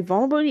thing of like,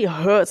 vulnerability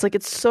hurts. Like,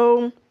 it's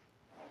so,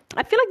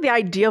 I feel like the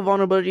idea of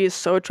vulnerability is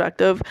so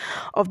attractive,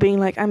 of being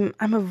like, I'm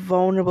a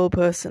vulnerable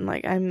person.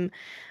 Like, I'm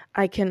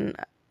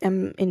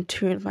in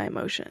tune with my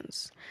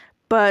emotions.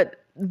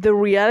 But the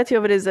reality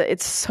of it is that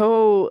it's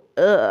so,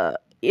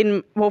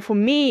 for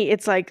me,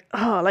 it's like,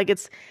 like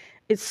it's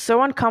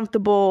so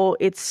uncomfortable.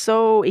 It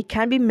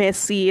can be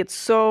messy. It's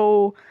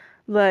so,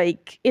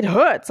 like, it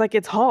hurts. Like,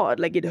 it's hard.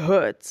 Like, it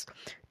hurts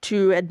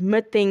to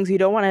admit things you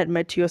don't want to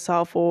admit to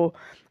yourself, or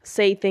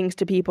say things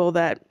to people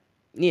that,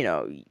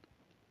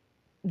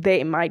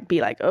 they might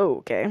be like, oh,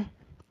 okay.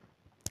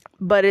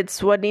 but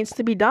it's what needs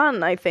to be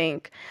done, I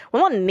think.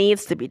 Well, not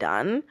needs to be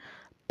done,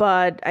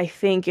 but I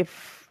think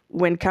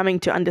when coming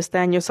to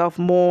understand yourself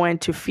more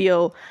and to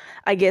feel,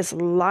 I guess,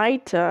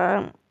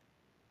 lighter,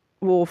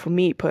 well, for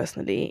me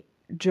personally,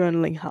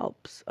 journaling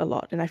helps a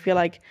lot. And I feel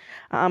like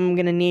I'm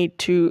going to need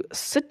to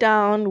sit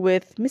down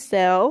with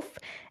myself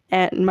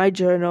and my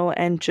journal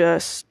and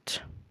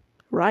just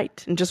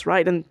write.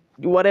 And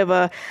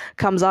whatever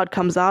comes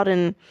out.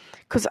 And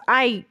because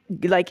I,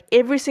 like,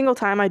 every single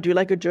time I do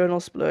like a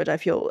journal splurge, I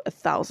feel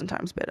 1,000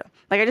 times better.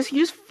 Like, you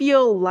just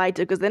feel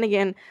lighter. Because then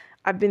again,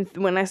 I've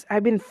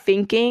been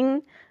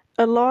thinking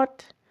a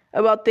lot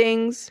about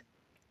things,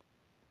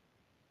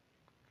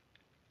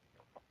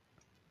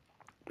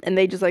 and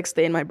they just like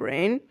stay in my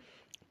brain.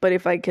 But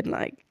if I can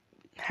like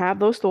have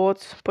those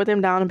thoughts, put them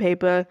down on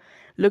paper,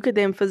 look at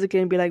them physically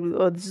and be like,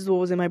 oh, this is what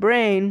was in my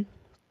brain,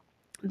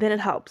 then it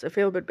helps. I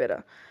feel a bit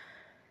better.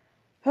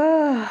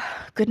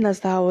 Goodness,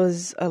 that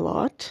was a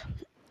lot.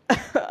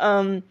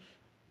 But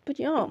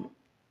yeah,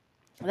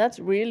 that's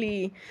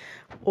really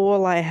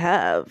all I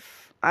have.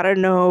 I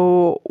don't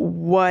know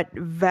what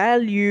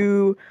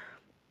value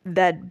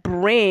that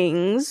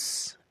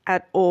brings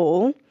at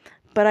all,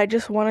 but I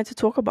just wanted to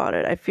talk about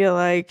it. I feel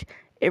like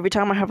every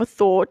time I have a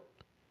thought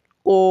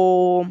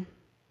or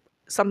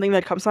something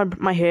that comes to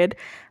my head,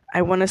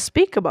 I want to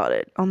speak about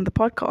it on the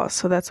podcast.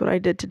 So that's what I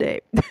did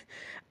today.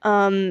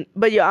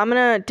 But yeah, I'm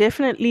going to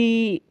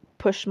definitely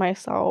push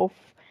myself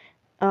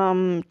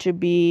to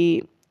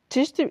be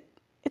it's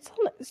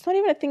not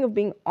even a thing of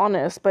being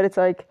honest, but it's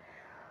like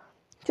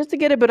just to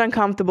get a bit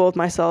uncomfortable with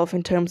myself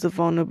in terms of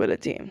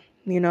vulnerability,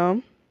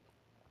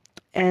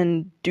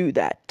 and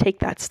take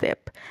that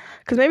step.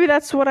 Because maybe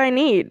that's what I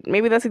need.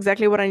 Maybe that's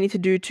exactly what I need to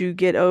do to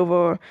get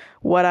over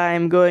what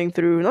I'm going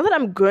through. Not that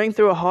I'm going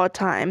through a hard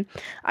time.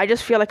 I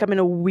just feel like I'm in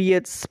a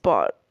weird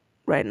spot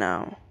right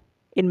now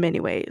in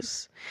many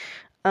ways.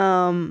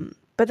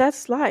 But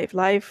that's life.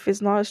 Life is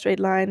not a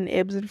straight line,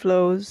 ebbs and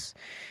flows.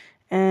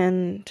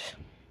 And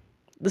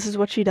this is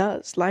what she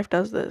does. Life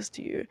does this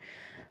to you.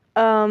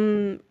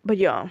 But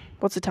yeah,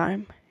 what's the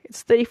time?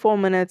 It's 34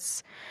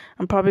 minutes.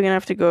 I'm probably gonna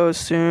have to go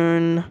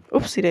soon.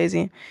 Oopsie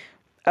daisy.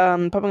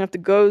 Probably gonna have to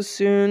go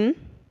soon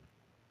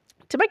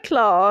to my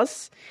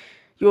class.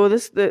 Oh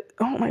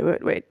my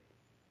word, wait.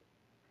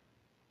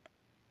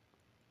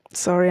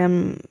 Sorry,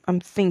 I'm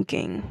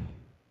thinking.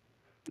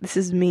 This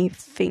is me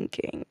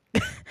thinking.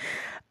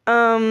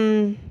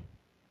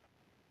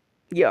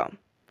 Yeah.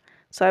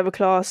 So I have a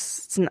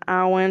class. It's an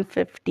hour and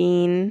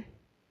 15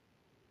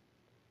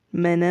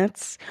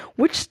 minutes,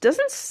 which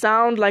doesn't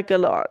sound like a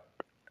lot,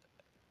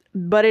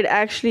 but it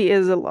actually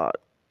is a lot.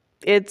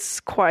 It's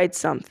quite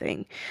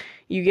something.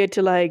 You get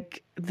to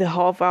like the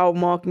half-hour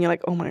mark and you're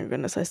like, oh my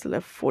goodness, I still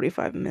have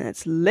 45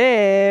 minutes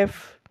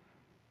left.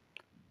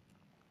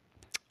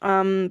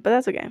 But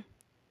that's okay.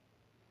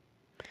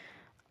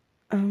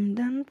 I'm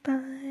done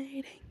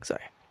fighting.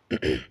 Sorry.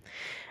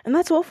 And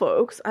that's all,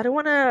 folks. I don't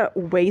want to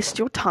waste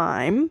your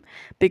time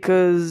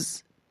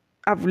because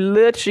I've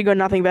literally got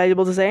nothing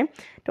valuable to say.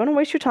 Don't want to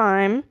waste your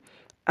time.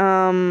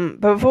 But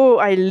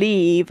before I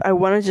leave, I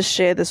want to just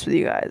share this with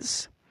you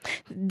guys.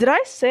 Did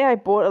I say I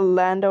bought a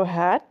Lando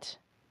hat?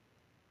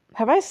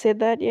 Have I said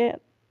that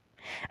yet?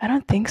 I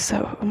don't think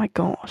so. Oh my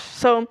gosh.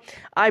 So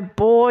I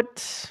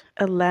bought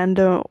a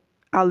Lando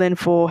Allen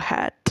 4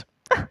 hat.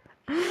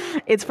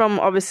 It's from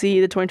obviously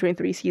the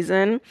 2023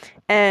 season.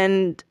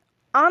 And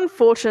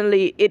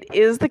unfortunately, it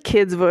is the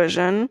kids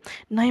version.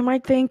 Now you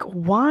might think,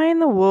 why in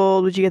the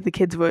world would you get the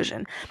kids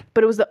version?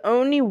 But it was the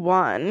only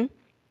one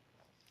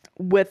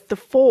with the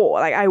 4.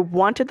 Like, I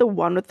wanted the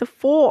one with the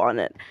 4 on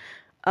it.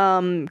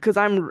 Because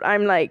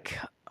I'm like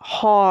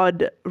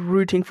hard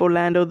rooting for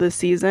Lando this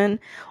season.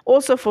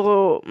 Also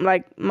for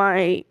like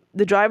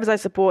the drivers I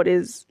support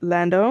is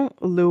Lando,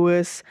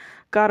 Lewis,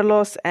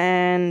 Carlos,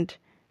 and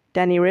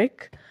Danny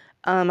Rick.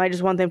 I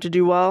just want them to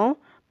do well.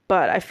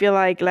 But I feel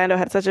like Lando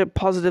had such a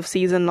positive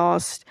season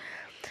last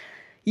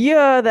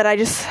year that I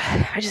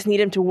just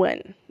need him to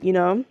win,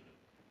 So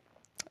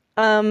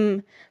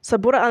I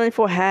bought an Allen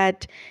 4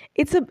 hat.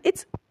 It's a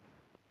bit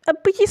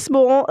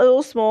small, a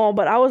little small,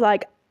 but I was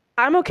like,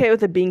 I'm okay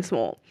with it being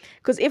small.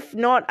 Because if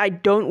not, I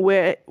don't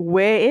wear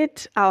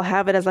it. I'll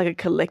have it as like a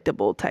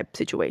collectible type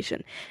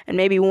situation. And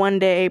maybe one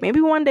day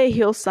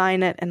he'll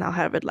sign it and I'll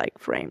have it like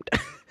framed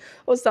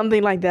or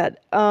something like that.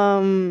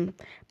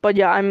 But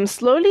yeah, I'm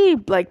slowly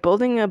like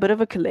building a bit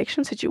of a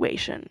collection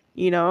situation,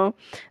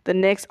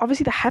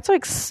 obviously the hats are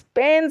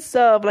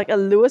expensive, like a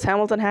Lewis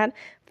Hamilton hat,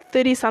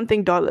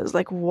 $30-something.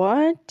 Like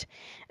what?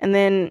 And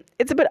then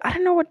it's a bit, I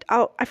don't know what,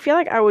 I feel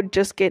like I would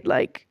just get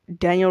like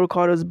Daniel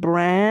Ricciardo's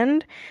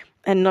brand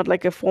and not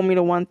like a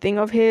Formula One thing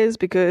of his,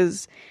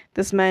 because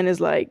this man is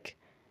like,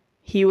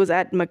 he was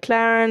at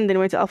McLaren, then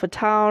went to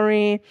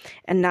AlphaTauri,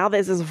 and now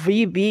there's this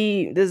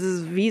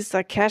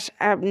Visa Cash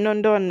App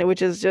London,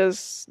 which is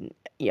just,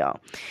 yeah.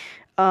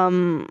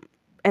 And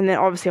then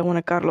obviously I want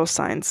a Carlos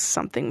Sainz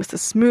something, Mr.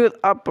 Smooth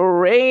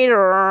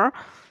Operator.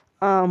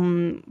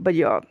 But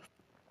yeah,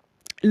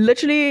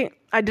 literally,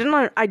 I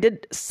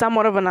did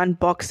somewhat of an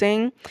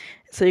unboxing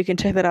So you can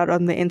check that out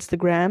on the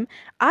Instagram.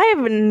 I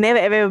have never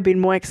ever been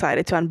more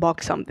excited to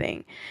unbox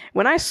something.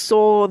 When I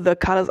saw the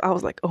colors, I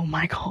was like, oh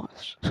my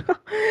gosh.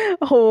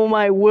 Oh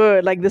my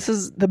word. Like, this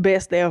is the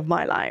best day of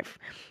my life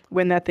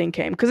when that thing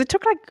came. Because it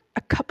took like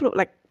a couple of,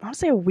 like, I would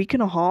say a week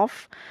and a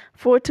half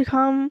for it to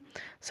come.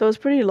 So it's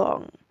pretty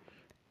long.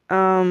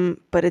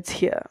 But it's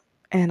here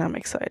and I'm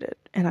excited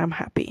and I'm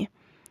happy.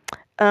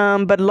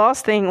 But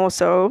last thing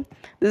also,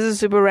 this is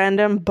super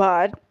random,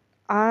 but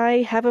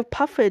I have a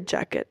puffer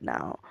jacket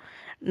now.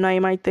 Now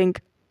you might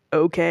think,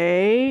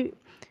 okay.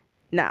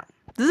 Now,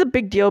 this is a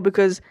big deal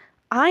because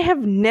I have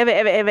never,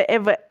 ever, ever,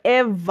 ever,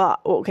 ever.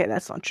 Okay,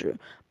 that's not true.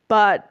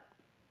 But,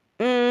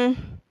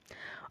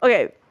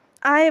 okay,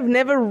 I have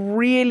never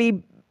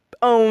really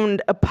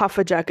owned a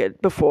puffer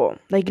jacket before.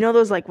 Like, you know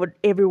those, like, what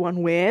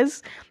everyone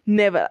wears?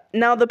 Never.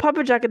 Now, the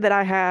puffer jacket that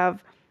I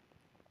have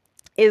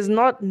is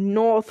not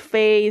North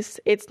Face,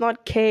 it's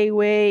not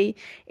K-Way,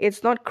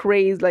 it's not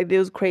crazy, like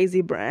those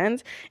crazy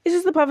brands. It's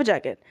just the puffer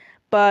jacket.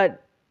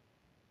 But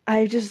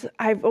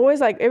I've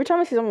always, like, every time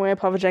I see someone wear a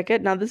puffer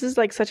jacket, now this is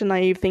like such a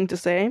naive thing to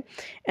say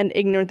and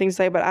ignorant thing to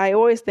say, but I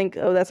always think,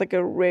 oh, that's like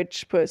a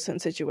rich person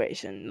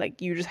situation.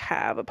 Like, you just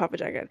have a puffer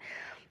jacket.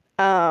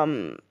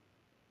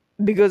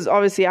 Because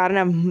obviously I don't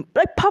have,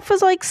 like,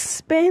 puffers are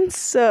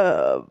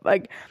expensive.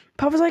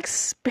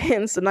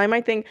 And I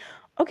might think,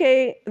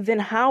 okay, then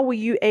how were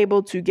you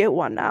able to get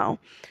one now?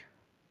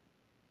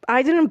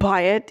 I didn't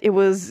buy it. It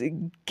was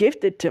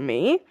gifted to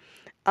me.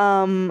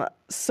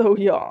 So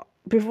yeah,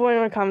 before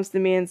anyone comes to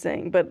me and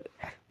saying, but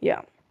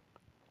yeah,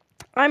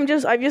 I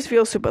just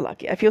feel super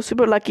lucky. I feel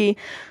super lucky,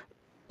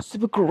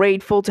 super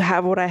grateful to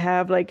have what I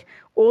have. Like,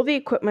 all the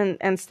equipment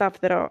and stuff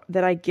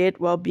that I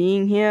get while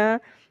being here,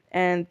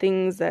 and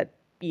things that,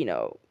 you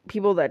know,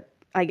 people that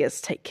I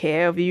guess take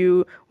care of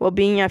you while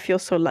being here. I feel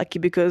so lucky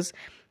because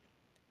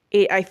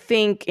I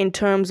think in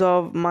terms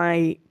of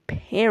my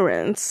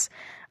parents,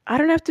 I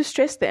don't have to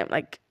stress them.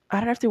 Like, I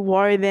don't have to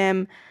worry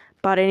them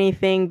about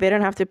anything. They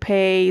don't have to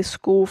pay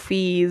school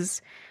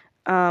fees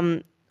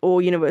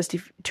or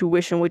university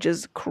tuition, which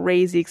is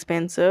crazy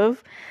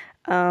expensive.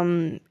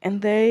 And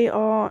they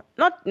are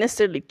not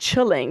necessarily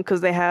chilling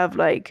because they have,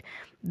 like,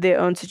 their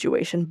own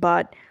situation,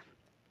 but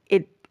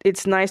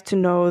it's nice to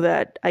know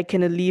that I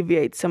can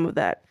alleviate some of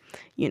that,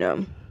 you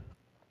know.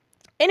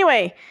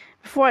 Anyway,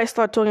 before I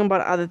start talking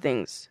about other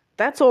things,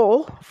 that's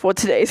all for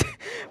today's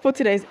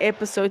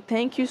episode.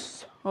 Thank you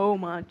so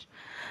much.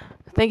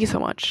 Thank you so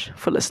much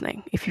for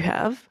listening. If you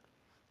have,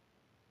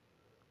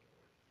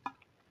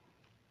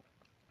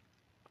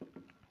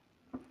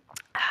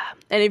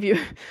 and if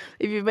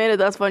you've made it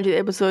thus far into the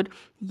episode,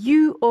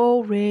 you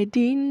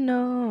already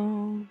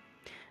know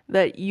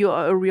that you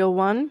are a real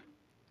one.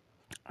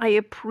 I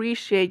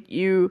appreciate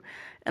you,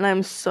 and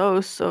I'm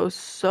so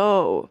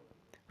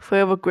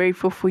forever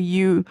grateful for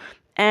you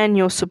and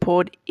your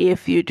support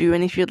if you do.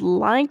 And if you'd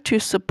like to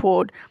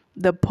support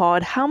the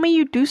pod, how may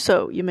you do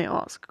so, you may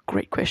ask?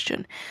 Great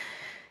question.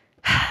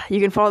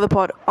 You can follow the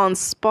pod on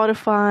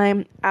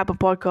Spotify, Apple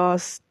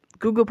Podcasts,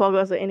 Google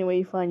Podcasts, or anywhere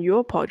you find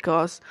your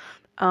podcast.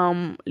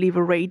 Leave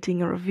a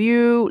rating, a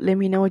review. Let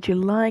me know what you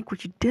like,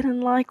 what you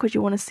didn't like, what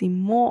you want to see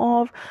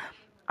more of.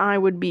 I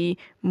would be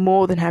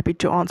more than happy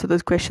to answer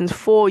those questions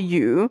for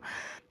you.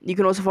 You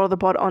can also follow the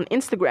pod on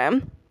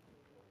Instagram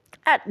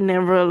at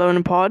Never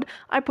Alone Pod.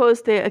 I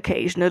post there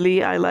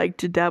occasionally. I like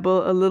to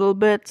dabble a little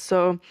bit,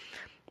 so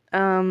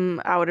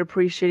I would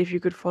appreciate if you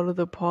could follow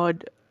the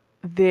pod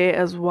there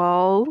as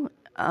well,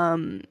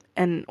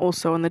 and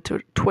also on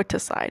the Twitter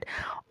side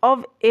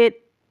of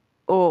it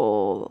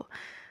all.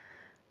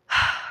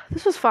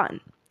 This was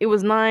fun. It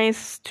was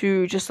nice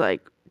to just,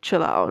 like,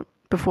 chill out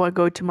before I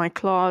go to my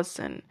class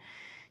and,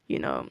 you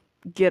know,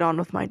 get on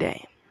with my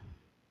day.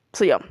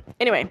 So yeah,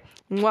 anyway,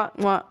 mwah,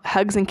 mwah,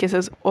 hugs and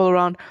kisses all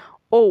around,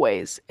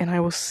 always, and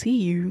I will see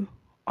you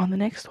on the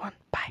next one.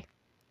 Bye.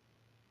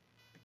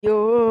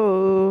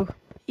 Yo,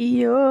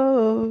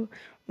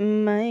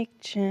 mic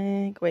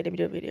check. Wait, let me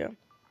do a video.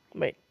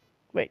 Wait,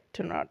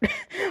 turn around.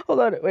 Hold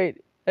on,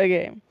 wait,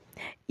 okay.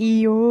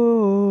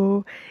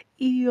 Yo,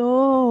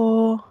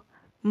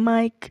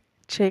 mic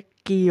check,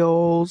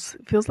 yo's.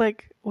 Feels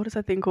like, what is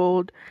that thing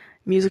called?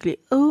 Musically,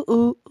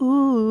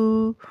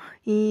 ooh,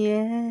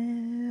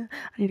 yeah.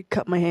 I need to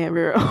cut my hair,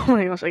 bro. Oh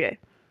my gosh, okay.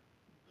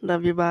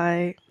 Love you,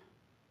 bye.